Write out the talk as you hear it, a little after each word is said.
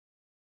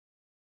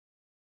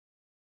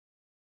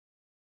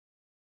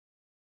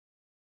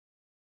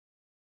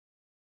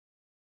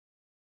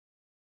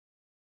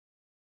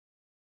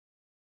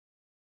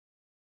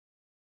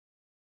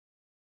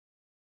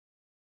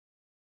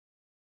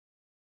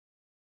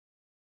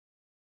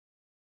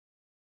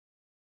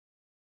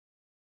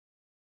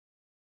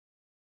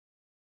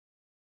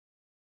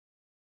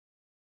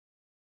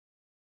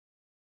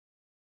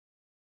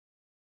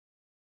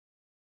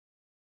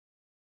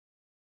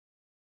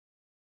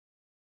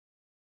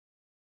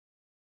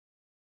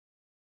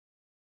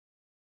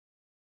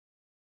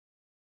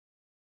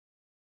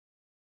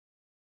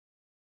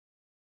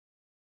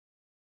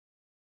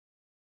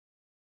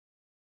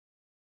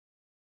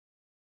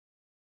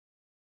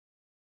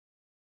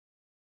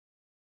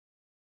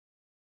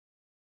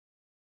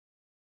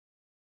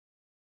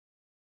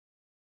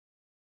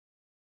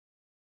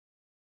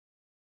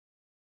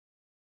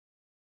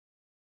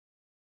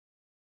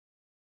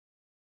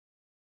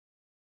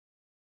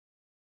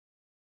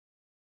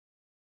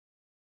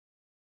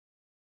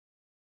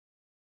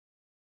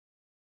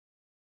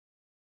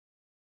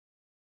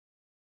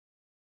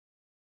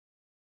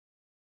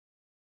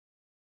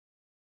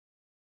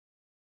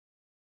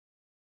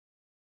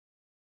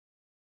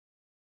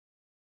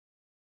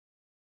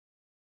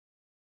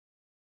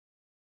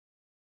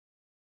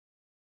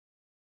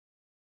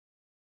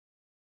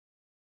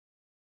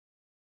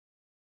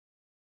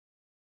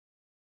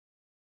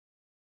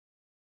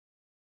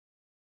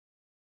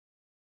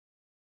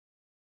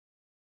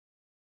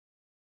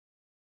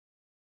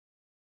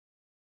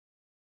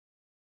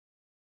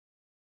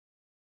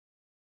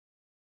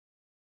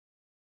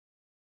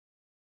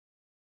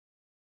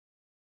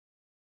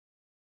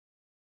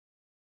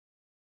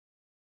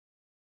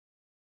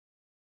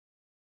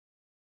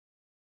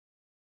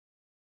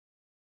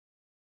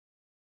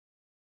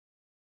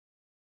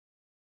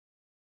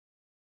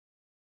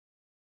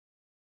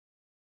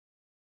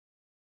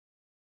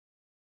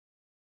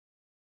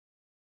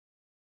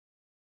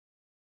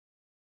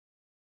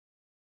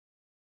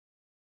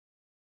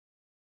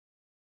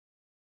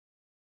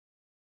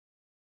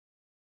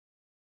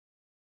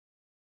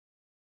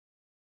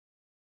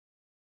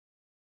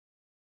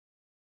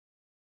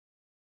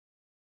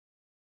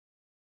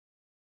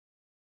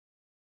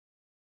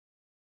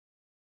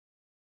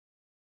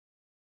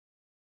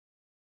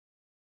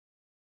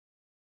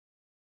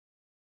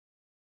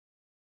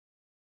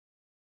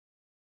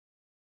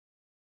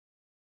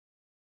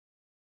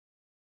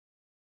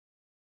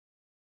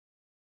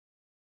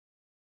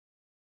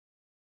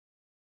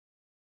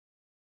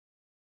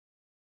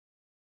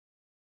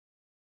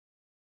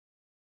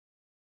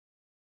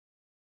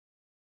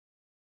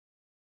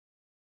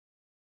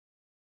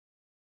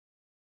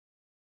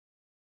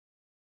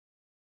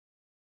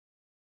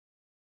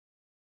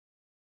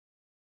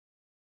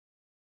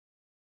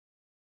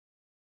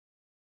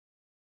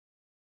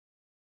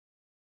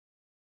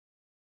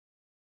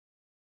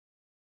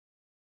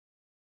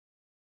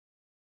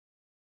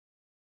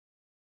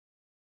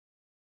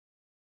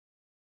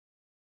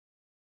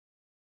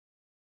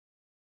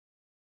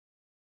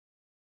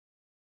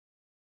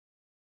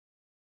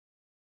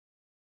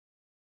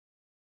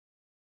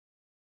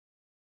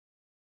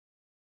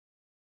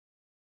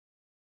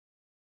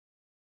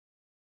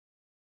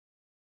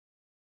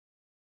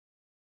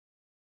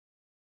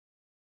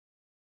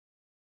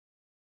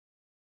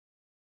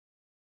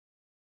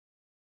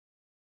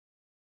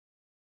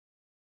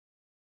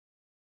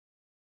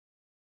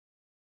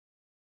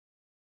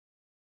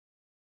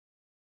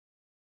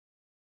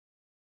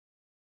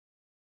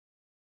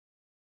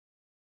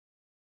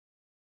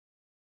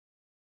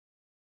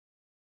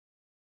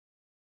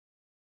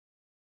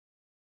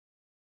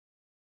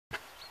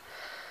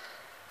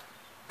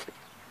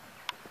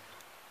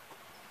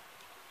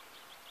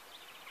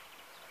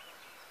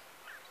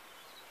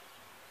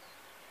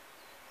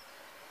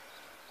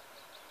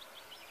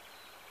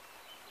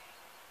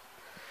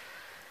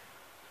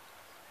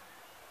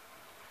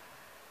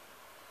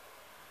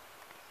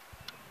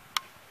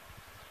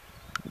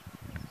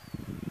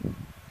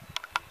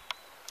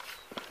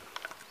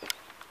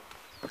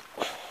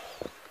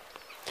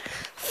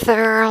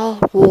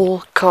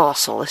Thirlwall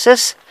Castle, this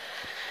is.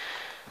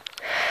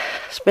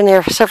 It's been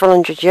here for several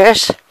hundred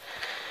years.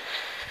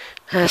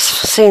 It's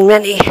seen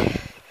many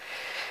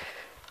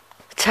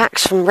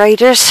attacks from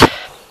raiders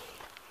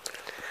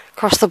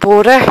across the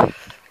border.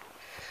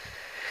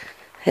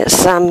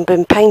 It's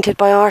been painted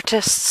by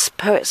artists,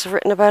 poets have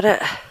written about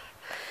it.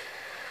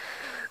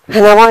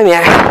 And now I'm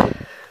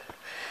here.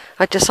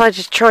 I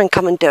decided to try and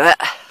come and do it.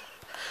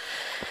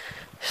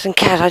 Just in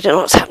case I don't know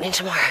what's happening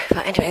tomorrow.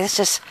 But anyway, this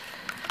is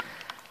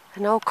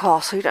an old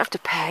castle. You don't have to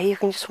pay, you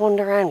can just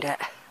wander around it.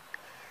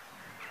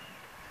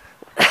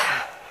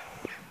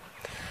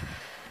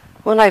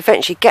 When I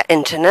eventually get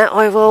internet,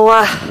 I will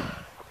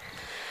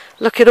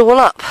look it all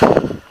up.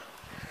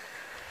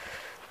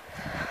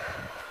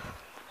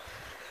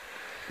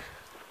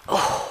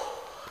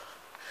 Oh,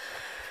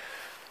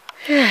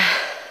 yeah.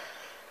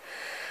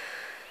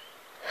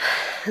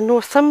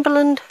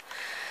 Northumbrian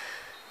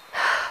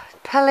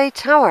Pele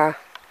Tower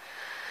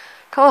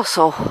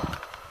Castle.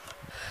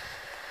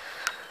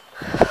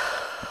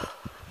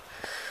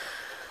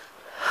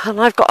 And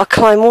I've got to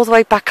climb all the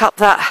way back up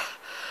that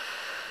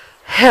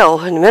hill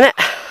in a minute.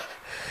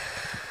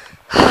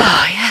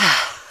 Oh yeah.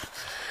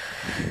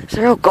 It's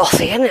real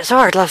gothy, isn't it? It's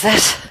hard, love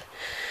this.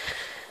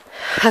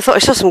 I thought I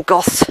saw some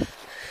goths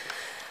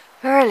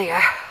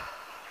earlier.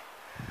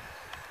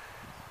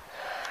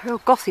 Real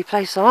gothy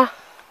place, huh?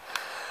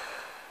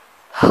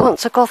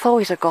 Once a goth,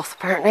 always a goth,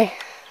 apparently.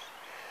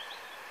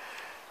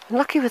 I'm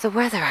lucky with the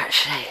weather,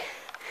 actually.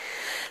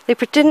 They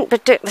didn't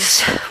predict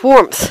this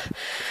warmth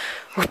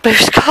or blue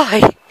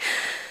sky.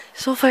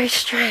 It's all very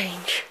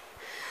strange.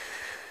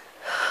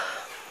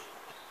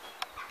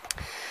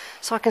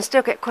 So I can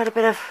still get quite a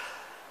bit of...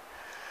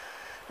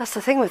 That's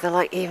the thing with the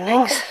light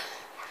evenings.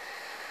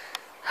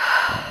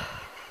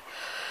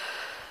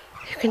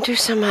 You can do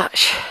so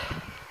much.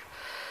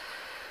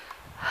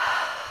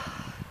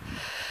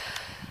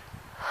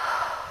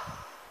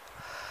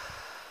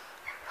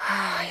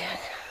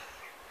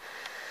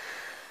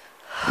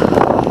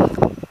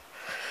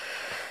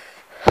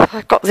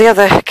 I've got the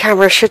other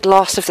camera, should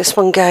last if this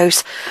one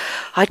goes.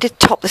 I did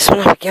top this one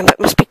up again, but it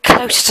must be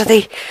close to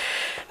the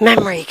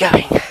memory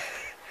going.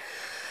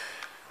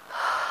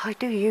 I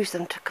do use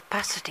them to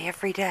capacity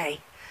every day.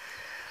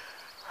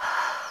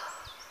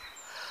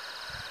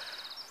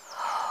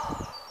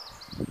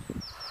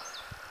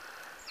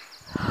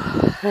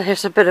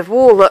 There's a bit of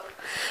wall that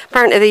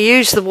apparently they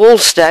used the wall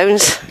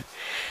stones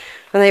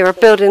when they were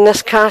building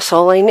this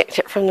castle. They nicked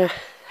it from the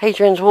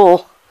Hadrian's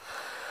wall.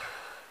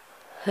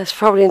 It's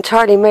probably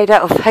entirely made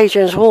out of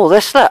Hadrian's wall.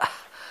 This, look,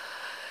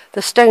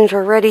 the stones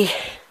were already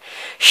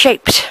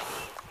shaped.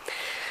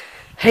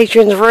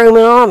 Hadrian's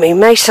Roman army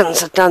masons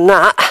had done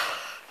that.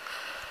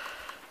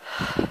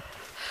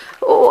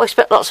 Oh, I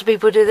expect lots of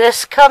people do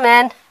this. Come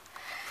in.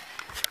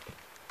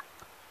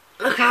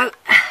 Look out.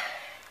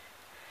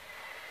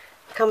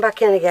 Come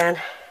back in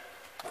again.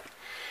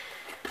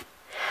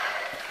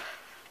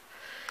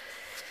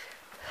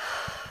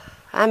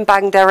 And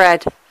banged their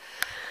head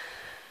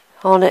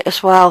on it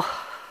as well.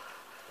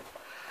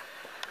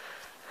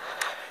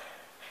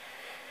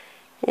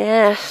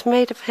 Yeah, it's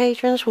made of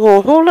Hadrian's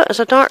wall. Oh look,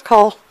 there's a dark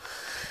hole.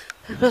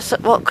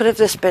 What could have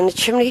this been? A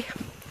chimney?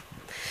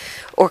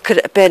 Or could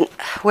it have been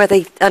where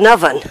an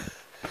oven?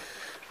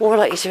 More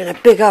like it's been a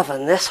big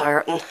oven, this I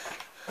reckon.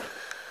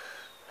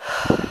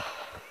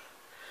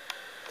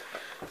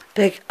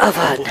 Big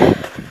oven.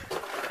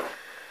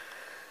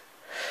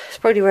 It's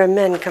probably where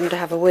men come to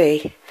have a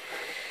wee.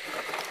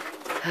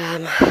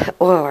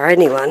 Or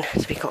anyone,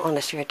 to be quite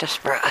honest, if you're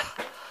desperate.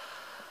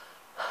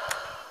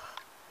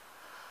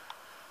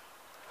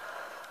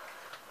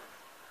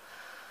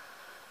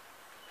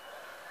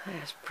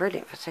 It's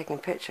brilliant for taking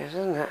pictures,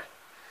 isn't it?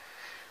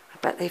 I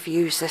bet they've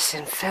used this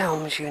in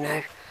films, you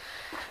know.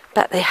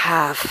 Bet they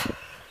have.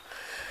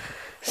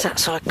 It's that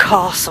sort of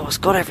castle. It's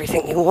got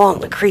everything you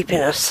want, the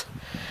creepiness.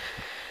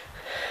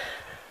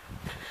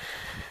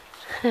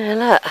 Yeah,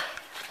 look.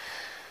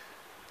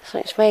 So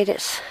it's made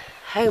its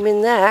home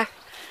in there.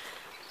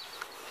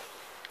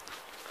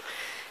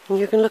 And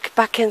you can look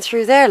back in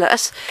through there. Look,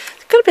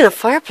 there could have been a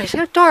fireplace.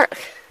 How dark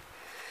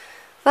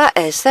that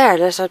is there.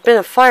 There's been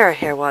a fire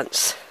here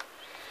once.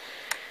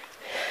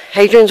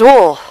 Hadrian's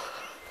Wall.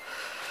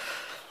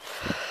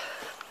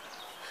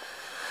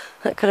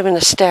 That could have been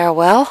a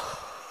stairwell.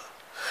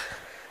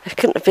 It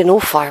couldn't have been all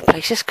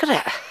fireplaces, could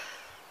it?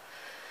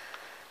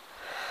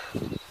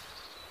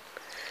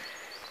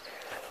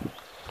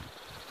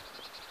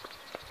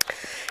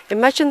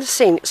 Imagine the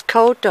scene. It's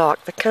cold,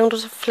 dark, the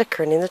candles are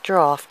flickering in the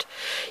draught.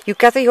 You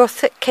gather your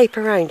thick cape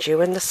around you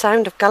and the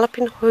sound of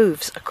galloping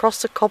hooves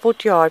across the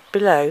cobbled yard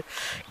below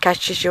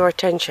catches your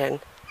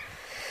attention.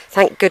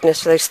 Thank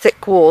goodness for those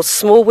thick walls,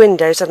 small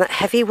windows and that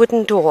heavy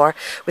wooden door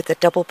with the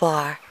double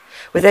bar.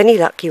 With any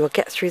luck you will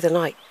get through the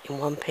night in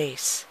one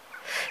piece.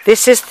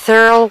 This is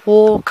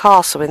Thirlwall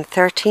Castle in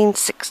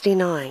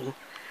 1369.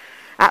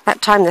 At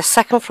that time the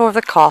second floor of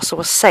the castle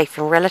was safe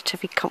and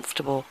relatively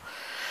comfortable.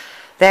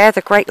 There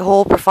the great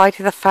hall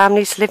provided the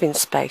family's living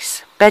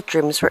space.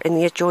 Bedrooms were in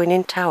the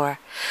adjoining tower.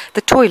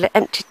 The toilet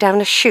emptied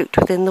down a chute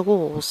within the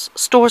walls.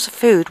 Stores of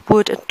food,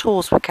 wood and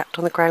tools were kept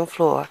on the ground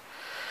floor.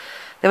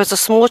 There was a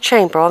small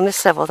chamber on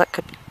this level that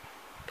could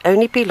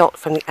only be locked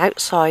from the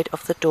outside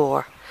of the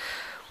door.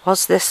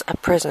 Was this a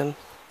prison?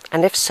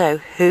 And if so,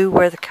 who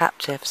were the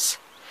captives?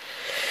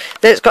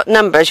 Then it's got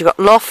numbers. You've got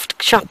loft,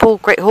 chapel,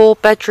 great hall,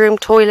 bedroom,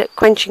 toilet,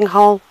 quenching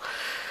hole,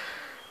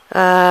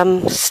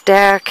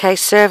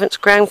 staircase, servants,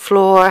 ground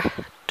floor,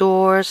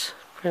 doors.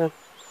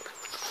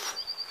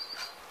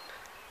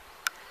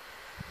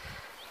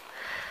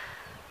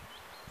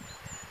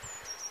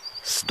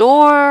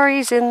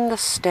 Stories in the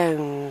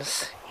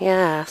stones.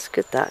 Yeah, it's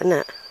good that, isn't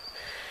it?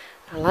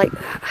 I like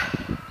that.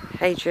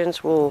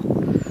 Hadrian's Wall.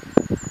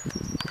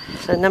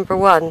 So number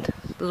 1,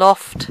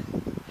 loft.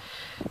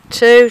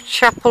 2,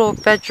 chapel or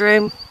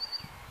bedroom.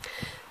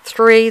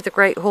 3, the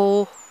great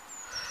hall.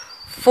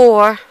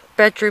 4,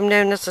 bedroom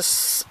known as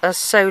a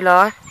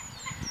solar.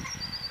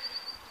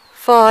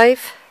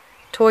 5,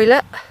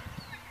 toilet.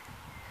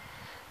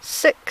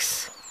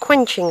 6,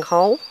 quenching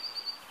hole.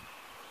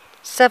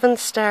 7,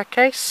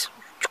 staircase.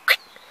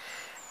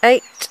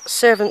 8,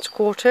 servants'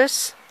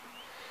 quarters.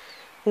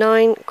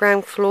 9,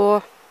 ground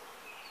floor.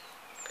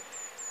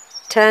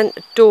 10,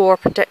 door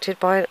protected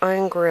by an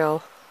iron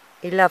grille.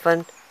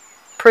 11,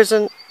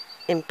 prison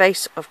in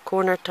base of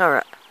corner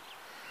turret.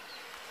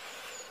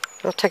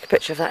 I'll take a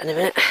picture of that in a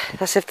minute.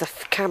 That's if the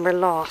camera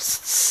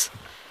lasts.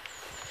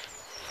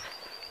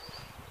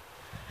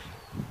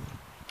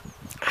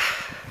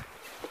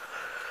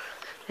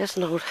 There's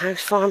an old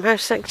house,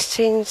 farmhouse,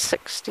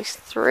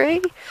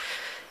 1663.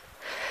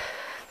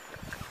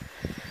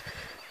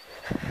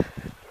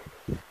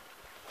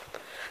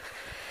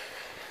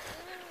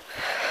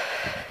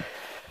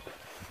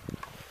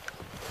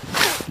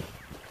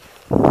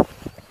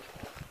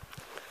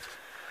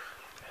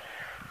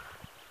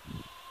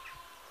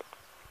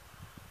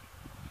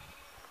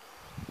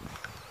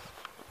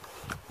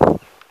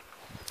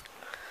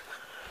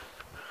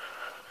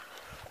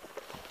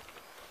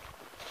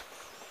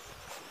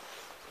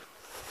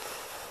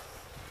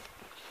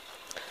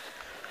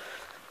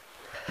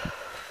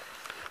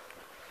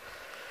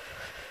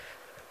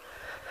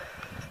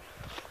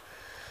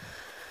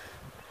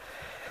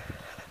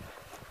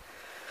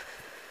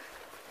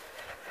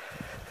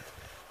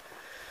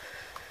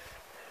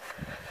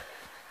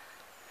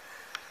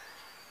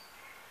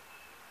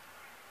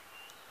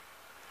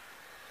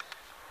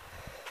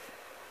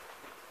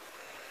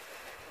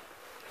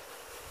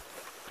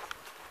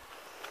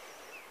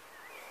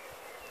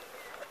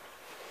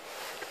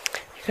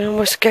 You can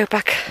almost go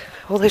back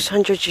all those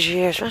hundreds of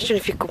years. Imagine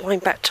if you could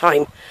wind back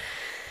time.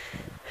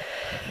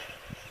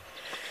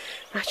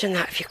 Imagine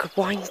that, if you could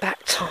wind back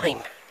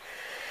time.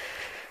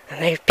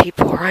 And those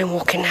people where I'm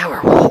walking now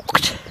are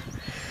walked.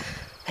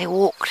 They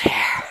walked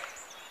here.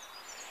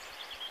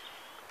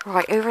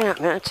 Right, over and out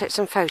a minute, I'll take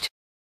some photos.